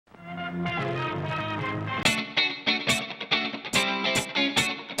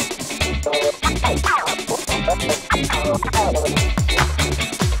Hi,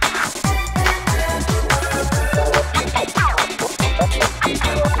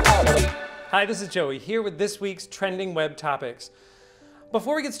 this is Joey, here with this week's Trending Web Topics.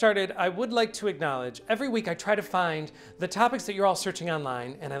 Before we get started, I would like to acknowledge, every week I try to find the topics that you're all searching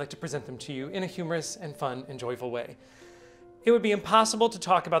online, and I like to present them to you in a humorous and fun and joyful way. It would be impossible to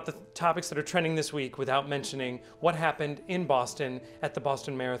talk about the topics that are trending this week without mentioning what happened in Boston at the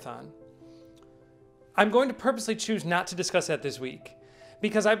Boston Marathon. I'm going to purposely choose not to discuss that this week,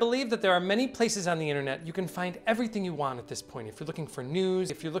 because I believe that there are many places on the internet you can find everything you want at this point. If you're looking for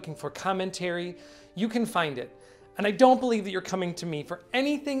news, if you're looking for commentary, you can find it. And I don't believe that you're coming to me for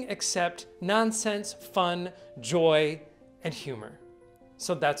anything except nonsense, fun, joy, and humor.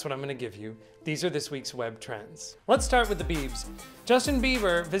 So that's what I'm gonna give you. These are this week's web trends. Let's start with the Biebs. Justin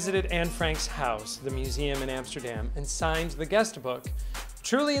Bieber visited Anne Frank's house, the museum in Amsterdam, and signed the guest book.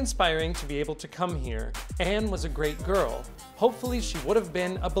 Truly inspiring to be able to come here. Anne was a great girl. Hopefully she would have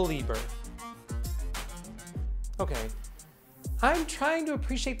been a believer. Okay, I'm trying to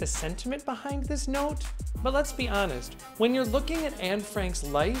appreciate the sentiment behind this note, but let's be honest, when you're looking at Anne Frank's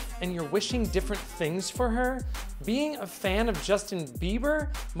life and you're wishing different things for her, being a fan of Justin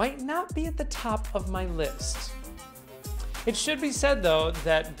Bieber might not be at the top of my list. It should be said, though,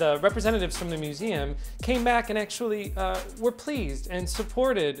 that the representatives from the museum came back and actually were pleased and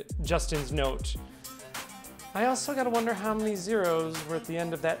supported Justin's note. I also gotta wonder how many zeros were at the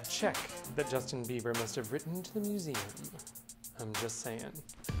end of that check that Justin Bieber must have written to the museum. I'm just saying.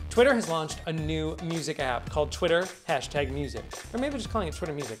 Twitter has launched a new music app called Twitter #music. Or maybe just calling it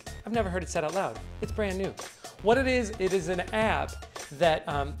Twitter Music. I've never heard it said out loud. It's brand new. What it is an app that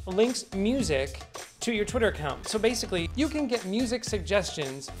links music to your Twitter account. So basically, you can get music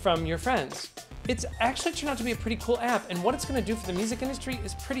suggestions from your friends. It's actually turned out to be a pretty cool app, and what it's gonna do for the music industry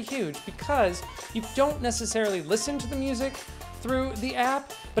is pretty huge because you don't necessarily listen to the music through the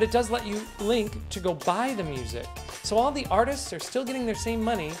app, but it does let you link to go buy the music. So all the artists are still getting their same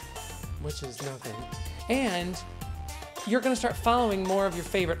money, which is nothing, and you're gonna start following more of your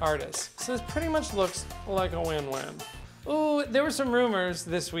favorite artists. So this pretty much looks like a win-win. Ooh, there were some rumors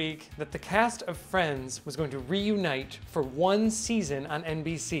this week that the cast of Friends was going to reunite for one season on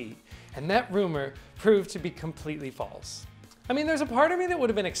NBC, and that rumor proved to be completely false. I mean, there's a part of me that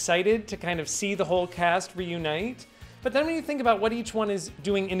would have been excited to kind of see the whole cast reunite, but then when you think about what each one is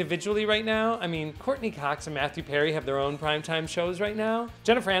doing individually right now, I mean, Courtney Cox and Matthew Perry have their own primetime shows right now.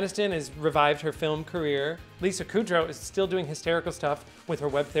 Jennifer Aniston has revived her film career. Lisa Kudrow is still doing hysterical stuff with her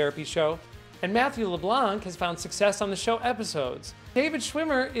web therapy show. And Matthew LeBlanc has found success on the show episodes. David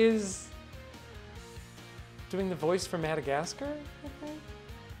Schwimmer is doing the voice for Madagascar, I think?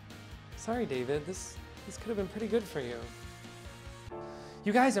 Sorry, David, this could have been pretty good for you.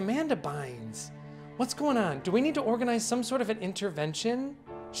 You guys, Amanda Bynes. What's going on? Do we need to organize some sort of an intervention?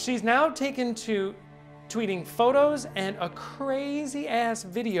 She's now taken to tweeting photos and a crazy ass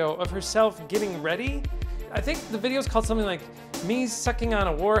video of herself getting ready. I think the video is called something like me sucking on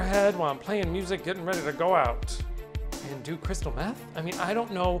a warhead while I'm playing music, getting ready to go out and do crystal meth. I mean, I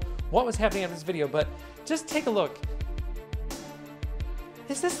don't know what was happening in this video, but just take a look.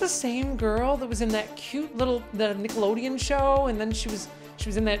 Is this the same girl that was in that cute little the Nickelodeon show, and then she was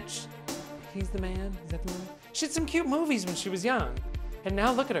in that He's the Man? Is that the movie? She had some cute movies when she was young. And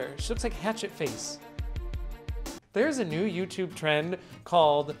now look at her. She looks like Hatchet Face. There's a new YouTube trend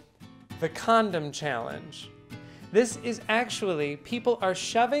called the Condom Challenge. This is actually people are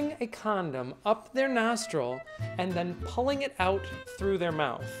shoving a condom up their nostril and then pulling it out through their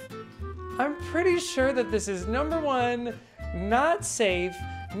mouth. I'm pretty sure that this is number one, not safe,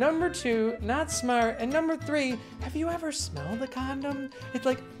 number two, not smart, and number three, have you ever smelled a condom? It's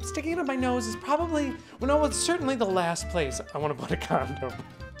like, sticking it in my nose is probably, well, no, it's certainly the last place I want to put a condom.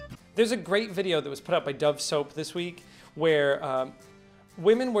 There's a great video that was put out by Dove Soap this week where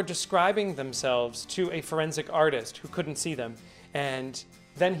women were describing themselves to a forensic artist who couldn't see them, and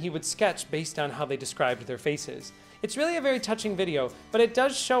then he would sketch based on how they described their faces. It's really a very touching video, but it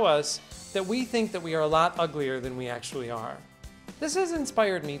does show us that we think that we are a lot uglier than we actually are. This has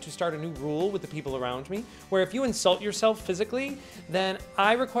inspired me to start a new rule with the people around me, where if you insult yourself physically, then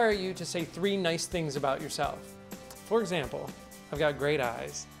I require you to say 3 nice things about yourself. For example, I've got great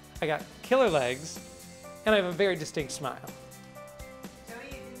eyes, I got killer legs, and I have a very distinct smile. Joey,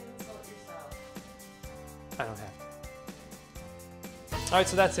 you didn't insult yourself. I don't have to. All right,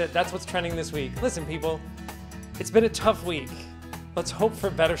 so that's it. That's what's trending this week. Listen, people, it's been a tough week. Let's hope for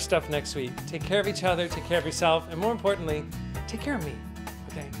better stuff next week. Take care of each other, take care of yourself, and more importantly, take care of me,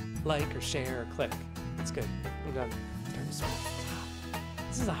 okay? Like or share or click. It's good. I'm done. Turn this off.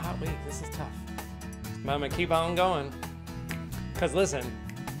 This is a hot week. This is tough. But I'm gonna keep on going. Cause listen,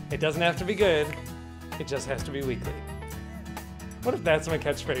 it doesn't have to be good. It just has to be weekly. What if that's my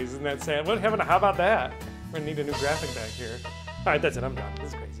catchphrase? Isn't that sad? How about that? We're gonna need a new graphic back here. All right, that's it. I'm done.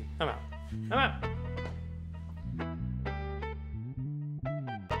 This is crazy. I'm out. I'm out.